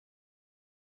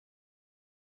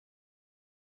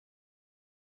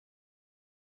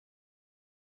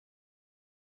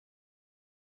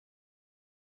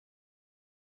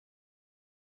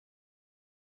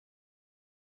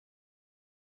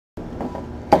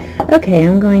Okay,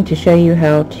 I'm going to show you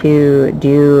how to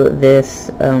do this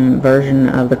version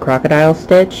of the crocodile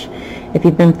stitch. If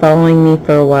you've been following me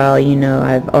for a while, you know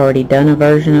I've already done a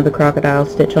version of the crocodile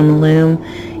stitch on the loom.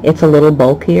 It's a little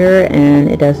bulkier and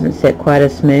it doesn't sit quite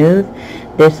as smooth.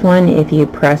 This one, if you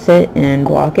press it and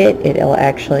block it, it'll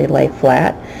actually lay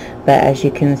flat. But as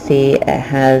you can see, it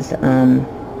has a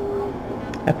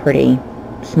pretty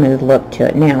smooth look to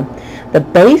it. Now, the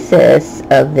basis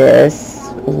of this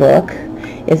look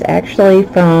is actually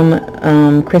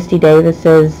from Christy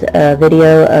Davis's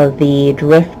video of the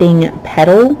drifting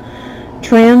petal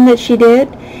trim that she did,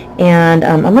 and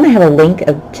I'm going to have a link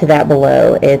to that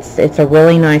below. It's a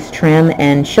really nice trim,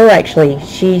 and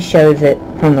she shows it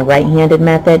from the right-handed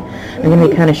method. I'm going to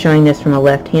be kind of showing this from a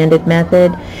left-handed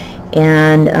method,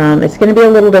 and it's going to be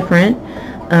a little different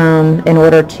in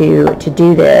order to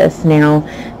do this. Now,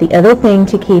 the other thing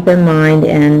to keep in mind,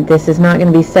 and this is not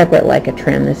going to be separate like a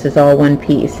trim, this is all one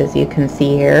piece. As you can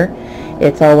see here,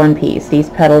 it's all one piece. These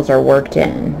petals are worked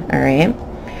in. Alright,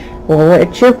 well,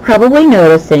 what you're probably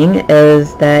noticing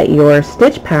is that your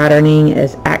stitch patterning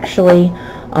is actually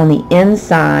on the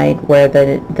inside where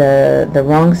the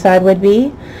wrong side would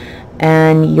be,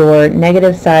 and your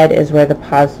negative side is where the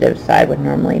positive side would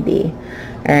normally be.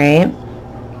 Alright,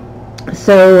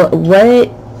 so what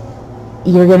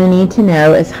you're going to need to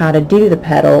know is how to do the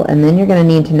petal, and then you're going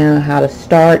to need to know how to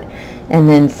start and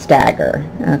then stagger.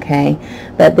 Okay,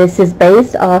 but this is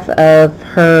based off of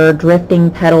her drifting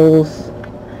petals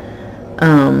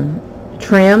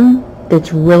trim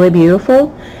that's really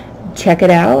beautiful. Check it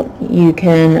out. You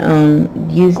can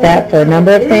use that for a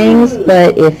number of things,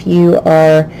 but if you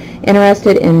are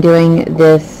interested in doing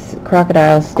this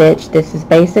crocodile stitch, this is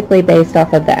basically based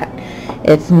off of that.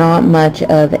 It's not much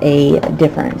of a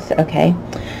difference. Okay,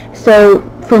 so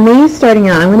for me, starting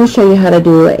out, I'm going to show you how to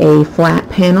do a flat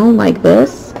panel like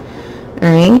this.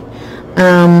 Alright,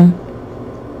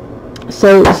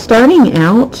 so starting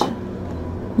out,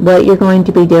 what you're going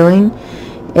to be doing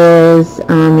is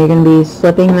you're going to be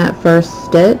slipping that first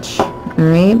stitch.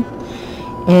 Alright,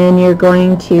 and you're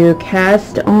going to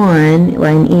cast on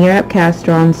an E-wrap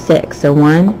caster on 6. So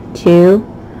 1, 2,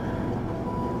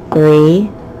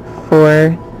 3,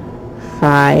 4,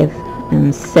 5,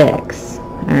 and 6.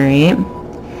 Alright,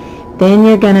 then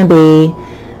you're going to be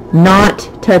not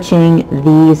touching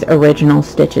these original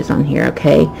stitches on here,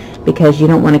 okay, because you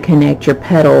don't want to connect your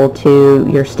petal to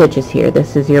your stitches here.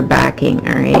 This is your backing.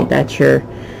 Alright, that's your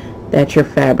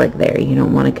fabric there. You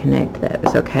don't want to connect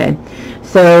those. Okay,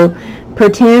 so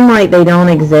pretend like they don't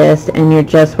exist and you're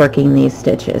just working these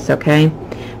stitches. Okay,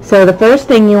 so the first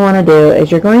thing you want to do is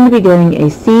you're going to be doing a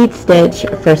seed stitch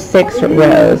for 6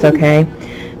 rows. Okay,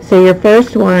 so your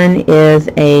first one is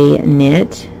a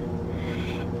knit,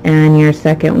 and your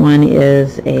second one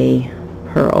is a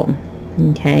purl.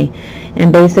 Okay,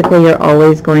 and basically you're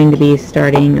always going to be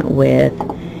starting with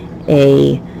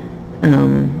a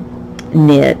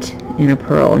knit and a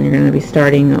purl, and you're going to be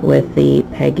starting with the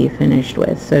peg you finished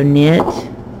with. So knit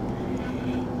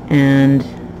and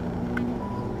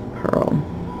purl.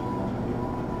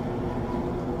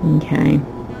 Okay,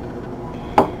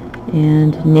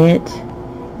 and knit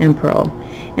and purl.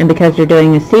 And because you're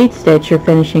doing a seed stitch, you're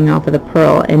finishing off with a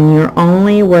purl, and you're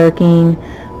only working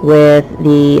with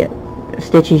the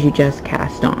stitches you just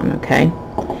cast on. Okay,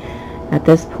 at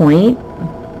this point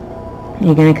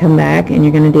you're going to come back and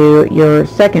you're going to do your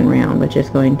second round, which is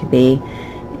going to be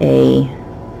a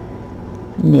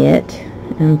knit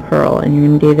and purl, and you're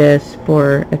going to do this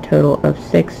for a total of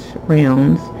 6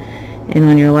 rounds. And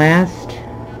on your last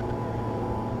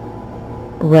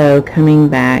row coming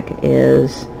back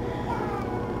is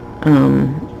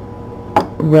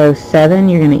row 7,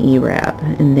 you're going to E-wrap,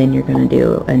 and then you're going to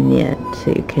do a knit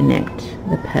to connect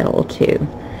the petal to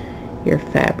your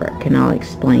fabric, and I'll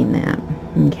explain that.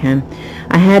 Okay,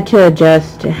 I had to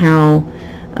adjust how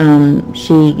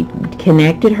she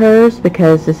connected hers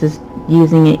because this is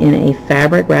using it in a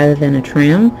fabric rather than a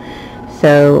trim,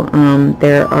 so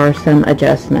there are some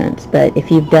adjustments, but if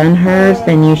you've done hers,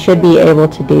 then you should be able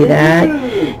to do that.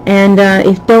 And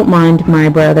if don't mind my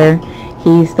brother,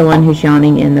 he's the one who's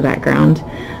yawning in the background.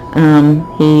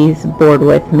 He's bored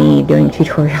with me doing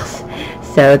tutorials,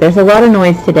 so there's a lot of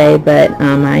noise today, but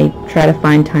I try to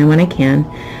find time when I can.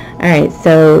 Alright,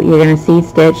 so you're going to seed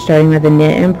stitch starting with a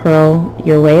knit and purl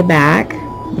your way back.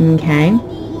 Okay,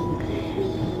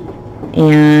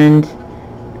 and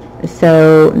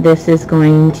so this is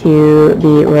going to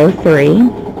be row 3.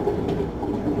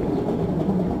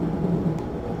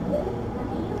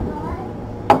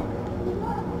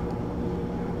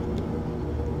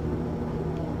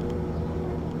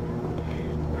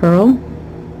 Purl,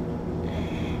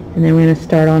 and then we're going to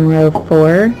start on row 4,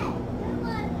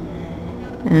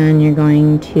 and you're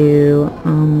going to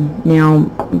now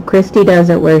Christy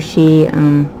does it where she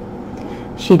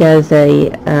does a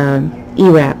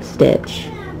E-wrap stitch,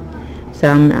 so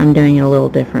I'm doing it a little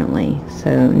differently.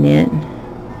 So knit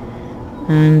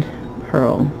and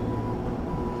purl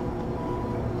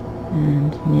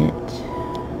and knit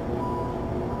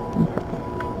and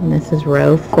purl, and this is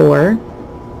row 4.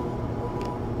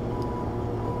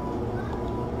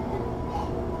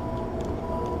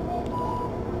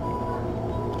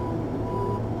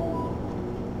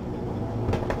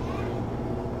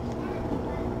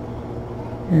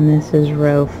 And this is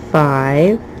row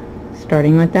 5,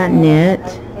 starting with that knit.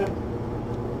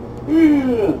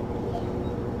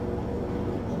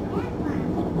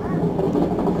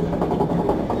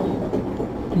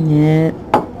 Knit,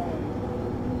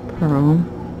 purl,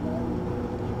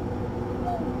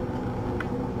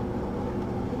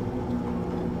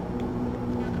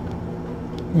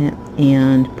 knit,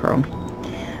 and purl.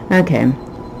 Okay,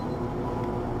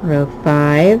 row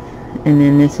 5. And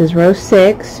then this is row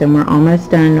 6, and we're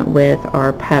almost done with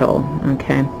our petal.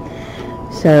 Okay,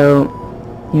 so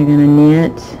you're going to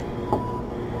knit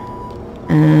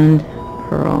and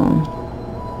purl,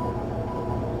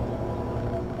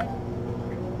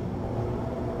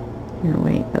 your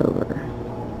way over.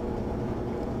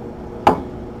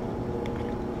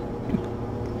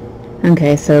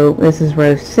 Okay, so this is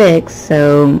row 6,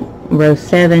 so row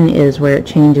 7 is where it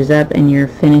changes up and you're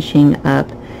finishing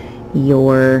up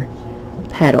your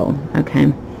petal.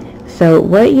 Okay, so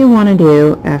what you want to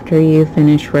do after you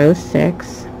finish row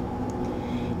 6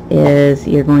 is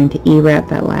you're going to E-wrap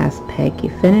that last peg you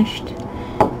finished,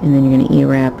 and then you're going to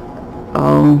E-wrap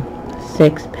all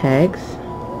 6 pegs,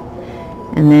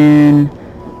 and then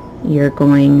you're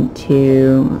going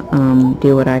to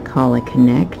do what I call a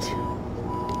connect.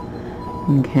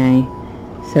 Okay,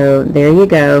 so there you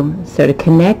go. So to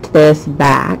connect this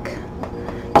back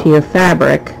to your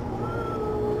fabric,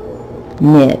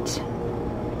 knit.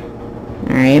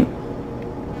 Alright,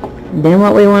 then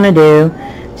what we want to do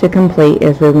to complete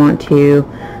is we want to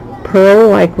purl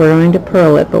like we're going to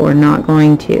purl it, but we're not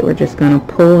going to. We're just going to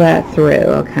pull that through.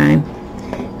 Okay,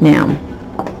 now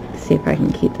let's see if I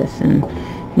can keep this in.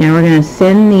 Now we're going to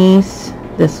send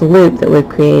this loop that we've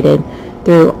created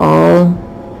through all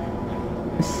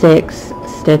 6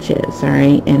 stitches.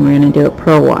 Alright, and we're going to do it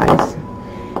purl-wise.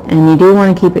 And you do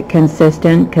want to keep it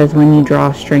consistent, because when you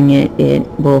drawstring it, it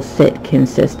will sit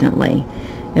consistently.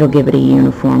 It'll give it a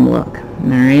uniform look.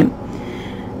 Alright?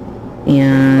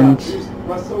 And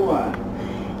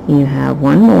you have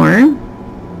one more.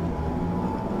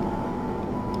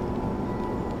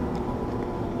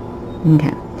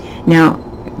 Okay. Now,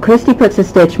 Christy puts a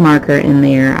stitch marker in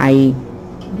there. I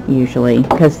usually,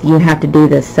 because you have to do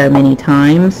this so many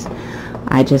times,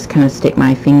 I just kind of stick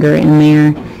my finger in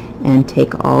there and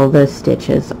take all the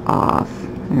stitches off.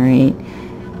 Alright,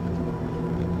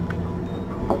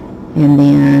 and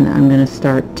then I'm going to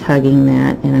start tugging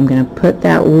that, and I'm going to put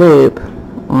that loop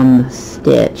on the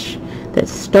stitch that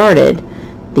started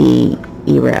the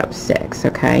E-wrap 6.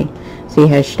 Okay, so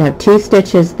you should have 2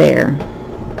 stitches there.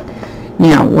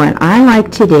 Now what I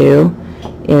like to do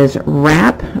is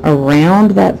wrap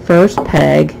around that first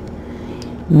peg,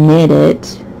 knit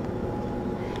it,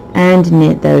 and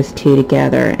knit those 2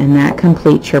 together, and that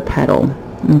completes your petal.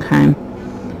 Okay,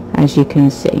 as you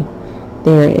can see,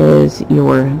 there is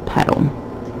your petal.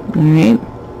 Alright,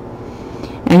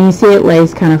 and you see it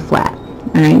lays kind of flat.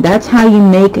 Alright, that's how you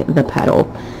make the petal.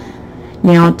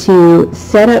 Now to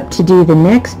set up to do the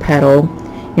next petal,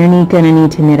 you're going to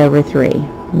need to knit over 3.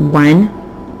 1,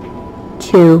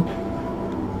 2,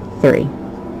 3.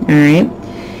 Alright,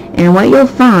 and what you'll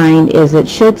find is it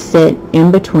should sit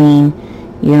in between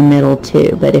your middle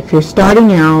 2. But if you're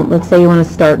starting out, let's say you want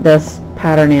to start this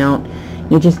pattern out,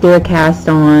 you just do a cast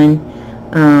on,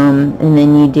 and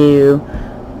then you do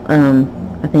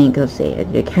I think, let's see, I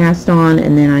do a cast on,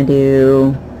 and then I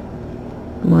do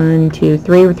 1, 2,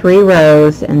 3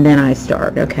 rows, and then I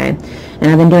start. Okay,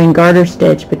 and I've been doing garter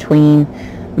stitch between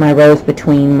my rows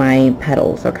between my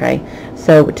petals. Okay,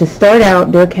 so to start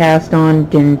out, do a cast on,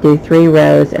 then do 3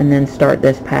 rows, and then start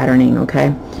this patterning.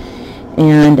 Okay,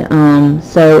 and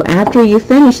so after you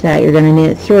finish that, you're going to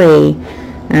knit 3.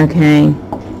 Okay,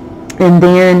 and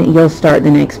then you'll start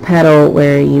the next petal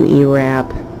where you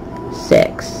E-wrap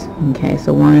 6. Okay,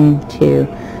 so 1, 2,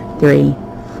 3,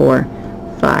 4,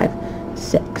 5,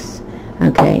 6.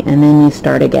 Okay, and then you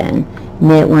start again.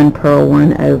 Knit 1, purl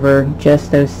 1 over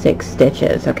just those 6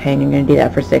 stitches. Okay, and you're going to do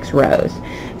that for 6 rows.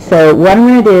 So what I'm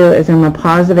going to do is I'm going to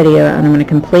pause the video and I'm going to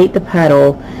complete the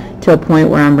petal to a point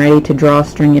where I'm ready to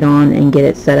string it on and get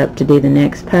it set up to do the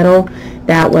next petal.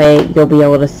 That way you'll be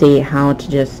able to see how to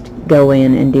just go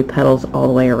in and do petals all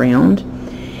the way around,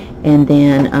 and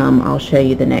then I'll show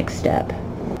you the next step.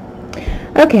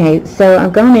 Okay, so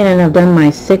I've gone in and I've done my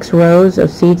 6 rows of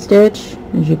seed stitch,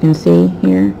 as you can see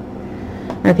here.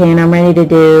 Okay, and I'm ready to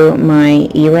do my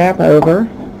E-wrap over.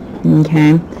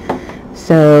 Okay,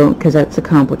 so because that's a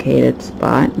complicated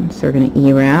spot, so we're going to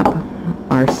E-wrap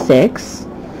our 6.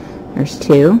 There's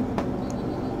 2,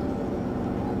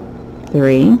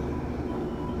 3,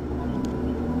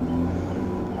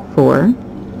 4,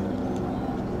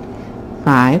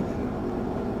 5,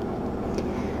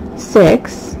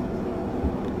 6.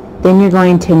 Then you're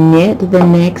going to knit the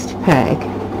next peg.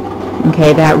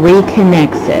 Okay, that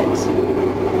reconnects it.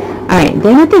 Alright,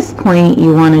 then at this point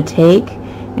you want to take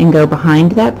and go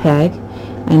behind that peg,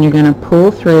 and you're going to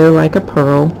pull through like a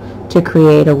purl to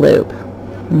create a loop.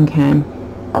 Okay.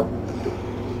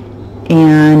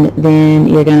 And then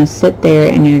you're going to sit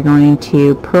there and you're going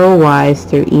to purlwise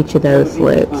through each of those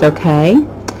loops. Okay.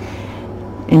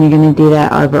 And you're going to do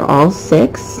that over all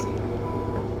 6.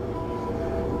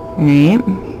 Alright.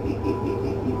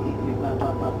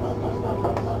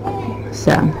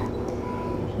 So,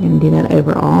 you're going to do that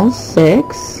over all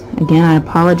 6. Again, I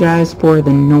apologize for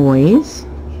the noise.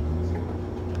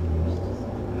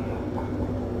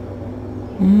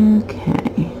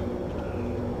 Okay.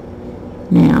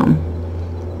 Now,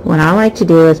 what I like to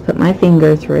do is put my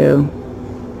finger through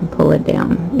and pull it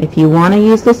down. If you want to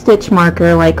use the stitch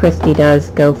marker like Christy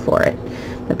does, go for it.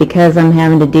 But because I'm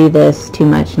having to do this too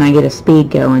much and I get a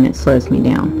speed going, it slows me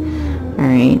down.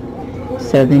 Alright.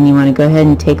 So then you want to go ahead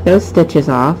and take those stitches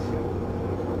off,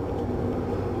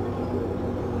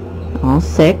 all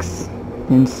 6,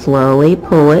 and slowly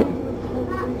pull it.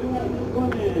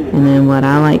 And then what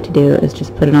I like to do is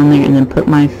just put it on there and then put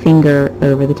my finger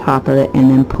over the top of it and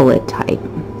then pull it tight.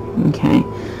 Okay,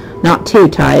 not too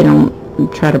tight, don't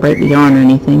try to break the yarn or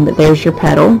anything, but there's your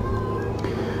petal.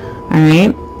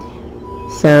 Alright,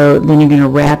 so then you're going to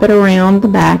wrap it around the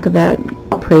back of that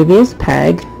previous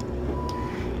peg.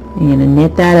 You're going to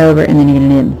knit that over, and then you're going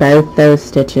to knit both those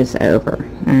stitches over.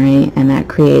 Alright, and that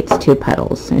creates 2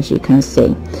 petals, as you can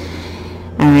see.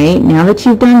 Alright, now that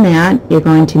you've done that, you're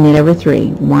going to knit over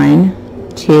 3. 1,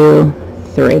 2,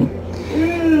 3.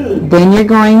 Then you're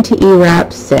going to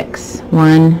E-wrap 6.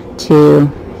 1, 2,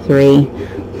 3,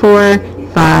 4,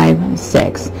 5,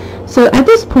 6. So at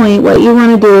this point, what you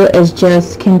want to do is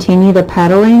just continue the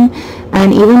petaling,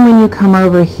 and even when you come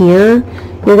over here,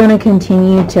 you're going to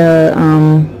continue to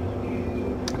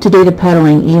do the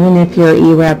petaling, even if you're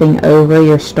E-wrapping over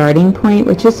your starting point,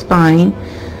 which is fine.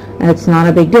 It's not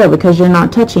a big deal because you're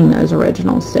not touching those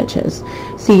original stitches.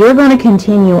 So you're going to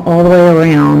continue all the way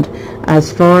around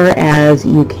as far as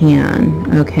you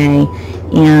can, okay?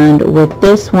 And with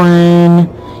this one,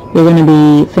 you're going to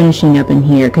be finishing up in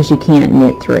here because you can't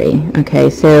knit 3,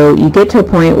 okay? So you get to a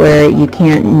point where you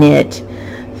can't knit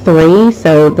 3,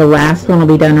 so the last one will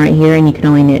be done right here, and you can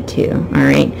only knit 2,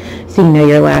 alright? So you know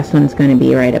your last one's going to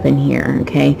be right up in here,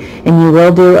 okay? And you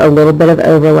will do a little bit of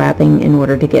overlapping in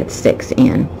order to get 6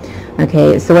 in.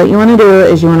 Okay, so what you want to do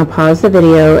is you want to pause the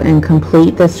video and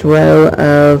complete this row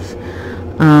of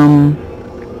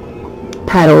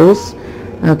petals,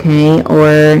 okay,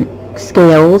 or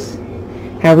scales,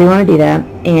 however you want to do that,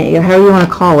 and however you want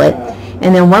to call it.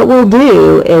 And then what we'll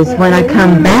do is when I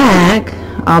come back,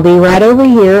 I'll be right over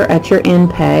here at your end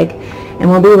peg, and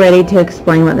we'll be ready to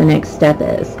explain what the next step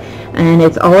is. And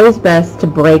it's always best to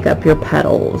break up your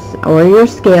petals or your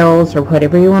scales or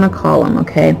whatever you want to call them,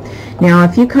 okay? Now,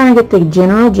 if you kind of get the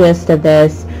general gist of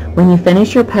this, when you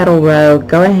finish your petal row,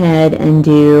 go ahead and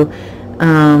do,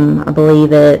 I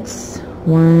believe it's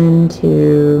 1,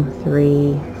 2,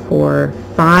 3, 4,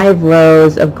 5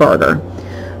 rows of garter.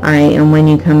 Alright, and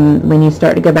when you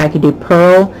start to go back, you do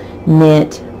purl,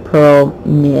 knit, purl,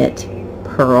 knit,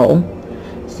 purl.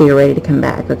 So you're ready to come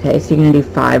back, okay? So you're going to do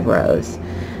 5 rows.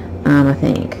 I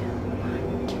think.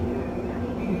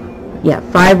 Yeah,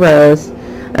 5 rows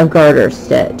of garter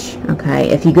stitch. Okay,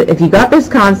 if you got this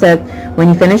concept, when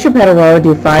you finish your petal row,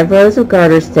 do 5 rows of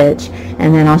garter stitch,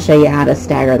 and then I'll show you how to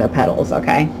stagger the petals.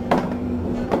 Okay.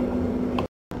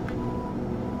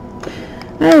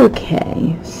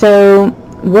 Okay, so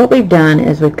what we've done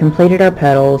is we've completed our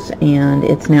petals, and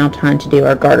it's now time to do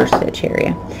our garter stitch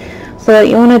area. So what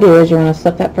you want to do is you want to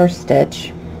slip that first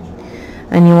stitch,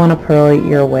 and you want to purl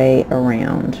your way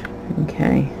around.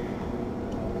 Okay.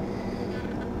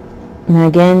 Now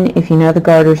again, if you know the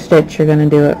garter stitch, you're going to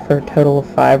do it for a total of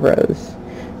 5 rows.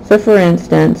 So for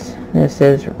instance, this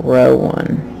is row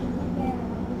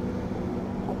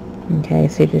 1. Okay,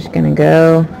 so you're just going to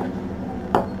go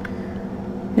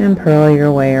and purl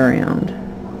your way around.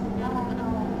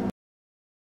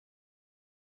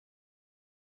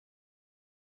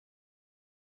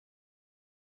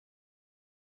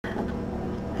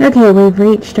 Okay, we've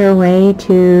reached our way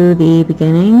to the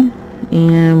beginning,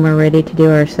 and we're ready to do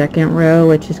our second row,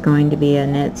 which is going to be a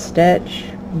knit stitch.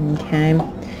 Okay,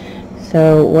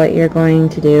 so what you're going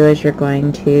to do is you're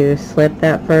going to slip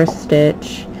that first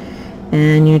stitch,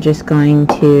 and you're just going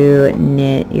to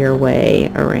knit your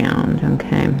way around.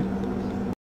 Okay,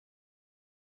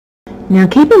 now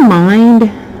keep in mind,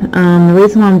 the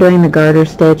reason why I'm doing the garter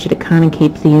stitch, it kind of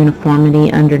keeps the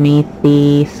uniformity underneath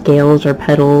the scales or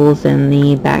petals and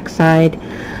the back side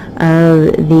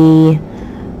of the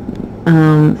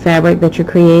fabric that you're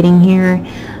creating here.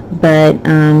 But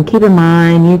keep in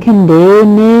mind, you can do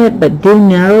knit, but do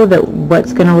know that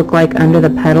what's going to look like under the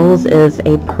petals is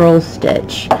a purl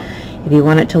stitch. If you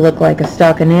want it to look like a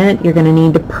stockinette, you're going to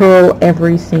need to purl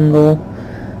every single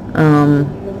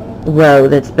row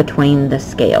that's between the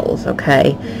scales,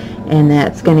 okay? And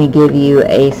that's going to give you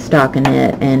a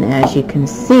stockinette. And as you can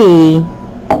see,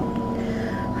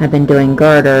 I've been doing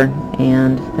garter,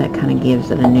 and that kind of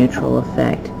gives it a neutral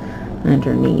effect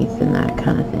underneath and that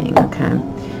kind of thing. Okay,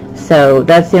 so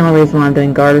that's the only reason why I'm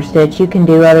doing garter stitch. You can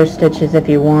do other stitches if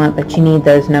you want, but you need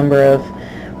those number of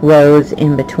rows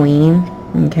in between.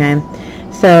 Okay,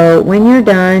 so when you're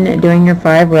done doing your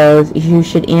 5 rows, you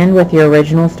should end with your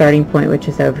original starting point, which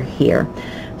is over here.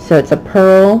 So it's a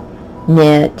purl,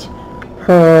 knit,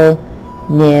 purl,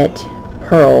 knit,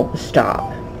 purl,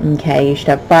 stop. Okay, you should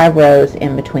have 5 rows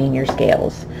in between your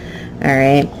scales. All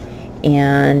right,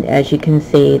 and as you can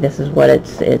see, this is what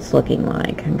it's looking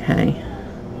like. Okay,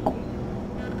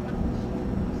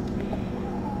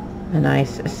 a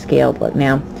nice scaled look.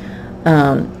 Now,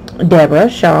 Deborah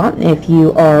Shaw, if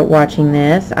you are watching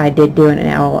this, I did do an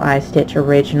owl eye stitch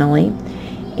originally,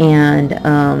 and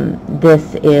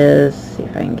this is, see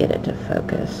if I can get it to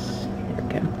focus. There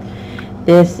we go.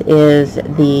 This is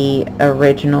the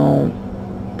original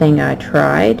thing I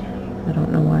tried. I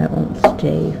don't know why it won't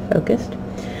stay focused.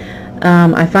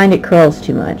 I find it curls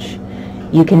too much.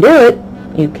 You can do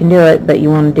it, but you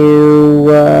want to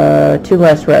do 2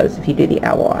 less rows if you do the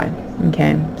owl eye.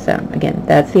 Okay, so again,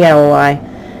 that's the owl eye.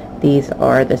 These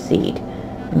are the seed.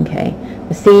 Okay,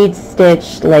 the seed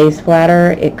stitch lays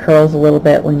flatter. It curls a little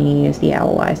bit when you use the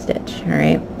owl eye stitch. All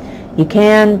right, you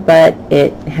can, but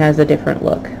it has a different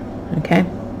look. Okay.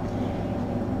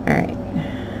 All right.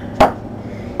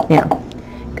 Now,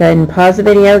 go ahead and pause the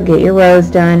video, get your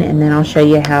rows done, and then I'll show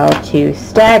you how to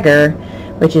stagger,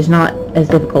 which is not as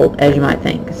difficult as you might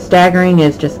think. Staggering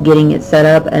is just getting it set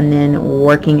up and then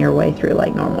working your way through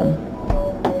like normal.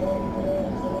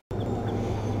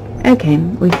 Okay,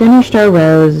 we finished our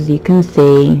rows. As you can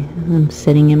see, I'm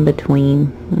sitting in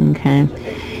between. Okay,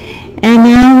 and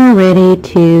now we're ready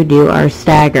to do our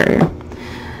stagger.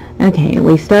 Okay,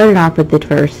 we started off with the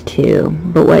first 2,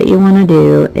 but what you want to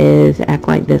do is act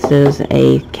like this is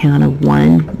a count of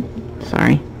 1.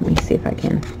 Sorry, let me see if I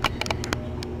can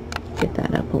get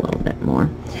that up a little bit more.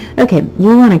 Okay,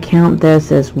 you want to count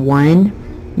this as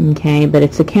 1, okay, but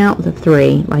it's a count of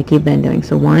 3 like you've been doing.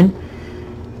 So 1,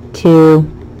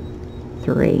 2,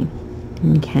 3,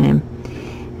 okay, and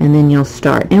then you'll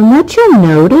start. And what you'll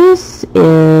notice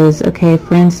is, okay,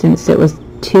 for instance, it was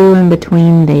 2 in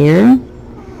between there,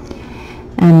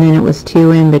 and then it was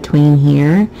 2 in between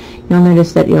here. You'll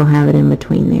notice that you'll have it in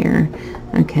between there.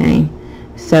 Okay,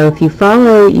 so if you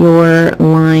follow your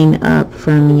line up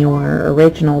from your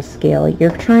original scale,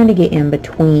 you're trying to get in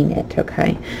between it.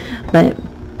 Okay, but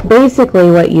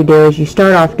basically what you do is you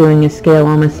start off doing a scale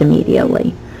almost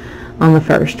immediately on the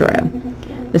first row.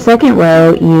 The second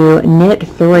row, you knit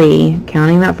 3,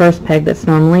 counting that first peg that's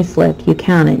normally slipped. You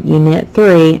count it, you knit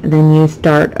 3, then you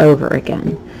start over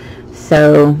again.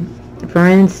 So for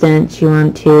instance, you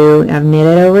want to, I've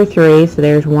knitted over 3, so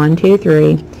there's 1, 2,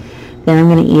 3. Then I'm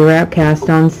going to E-wrap cast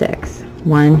on 6.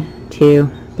 1, 2,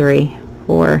 3,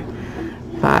 4,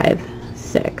 5,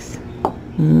 6.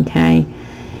 Okay,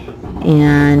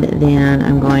 and then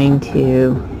I'm going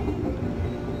to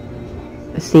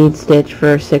seed stitch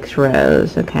for 6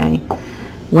 rows. Okay,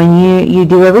 when you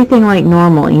do everything like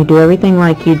normal, you do everything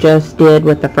like you just did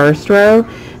with the first row.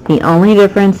 The only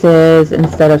difference is,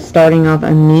 instead of starting off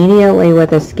immediately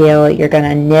with a scale, you're going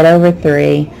to knit over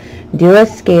 3, do a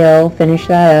scale, finish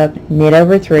that up, knit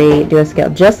over 3, do a scale,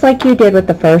 just like you did with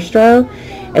the first row.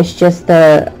 It's just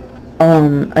the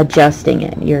adjusting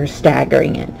it, you're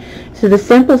staggering it. So the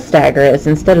simple stagger is,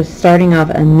 instead of starting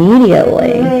off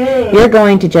immediately, you're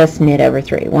going to just knit over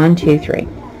 3. 1, 2, 3.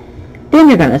 Then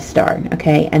you're going to start,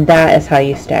 okay? And that is how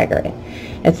you stagger it.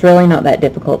 It's really not that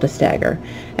difficult to stagger.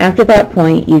 After that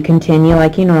point, you continue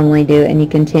like you normally do, and you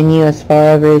continue as far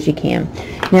over as you can.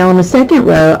 Now on the second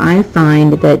row, I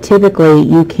find that typically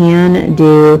you can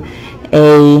do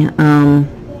a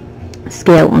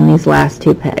scale on these last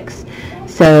two pegs.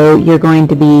 So you're going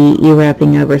to be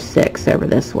E-wrapping over 6 over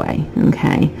this way,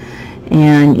 okay?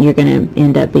 And you're going to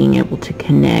end up being able to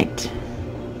connect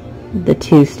the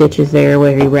 2 stitches there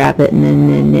where you wrap it and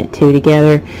then knit 2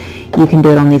 together. You can do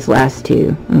it on these last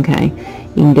 2, okay?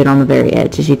 You can do it on the very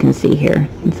edge, as you can see here.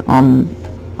 It's on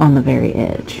the very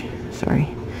edge. Sorry.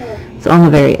 It's on the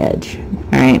very edge.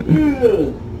 Alright.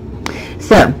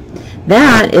 So,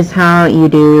 that is how you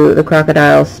do the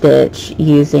crocodile stitch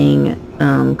using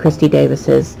Christy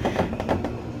Davis's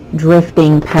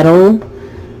drifting petal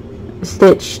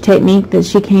stitch technique that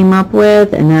she came up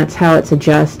with, and that's how it's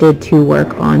adjusted to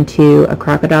work onto a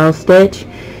crocodile stitch.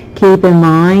 Keep in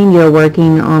mind you're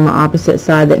working on the opposite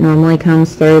side that normally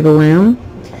comes through the loom.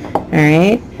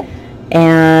 Alright,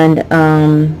 and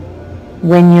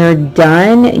when you're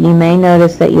done, you may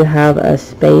notice that you have a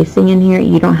spacing in here.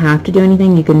 You don't have to do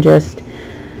anything. You can just,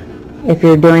 if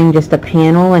you're doing just a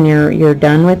panel and you're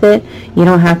done with it, you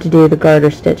don't have to do the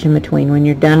garter stitch in between. When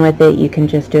you're done with it, you can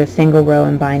just do a single row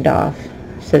and bind off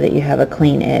so that you have a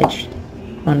clean edge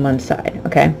on one side,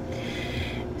 okay?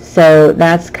 So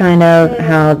that's kind of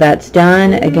how that's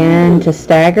done. Again, to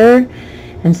stagger,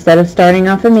 instead of starting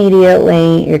off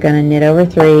immediately, you're going to knit over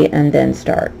 3 and then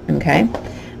start, okay?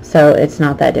 So it's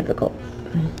not that difficult.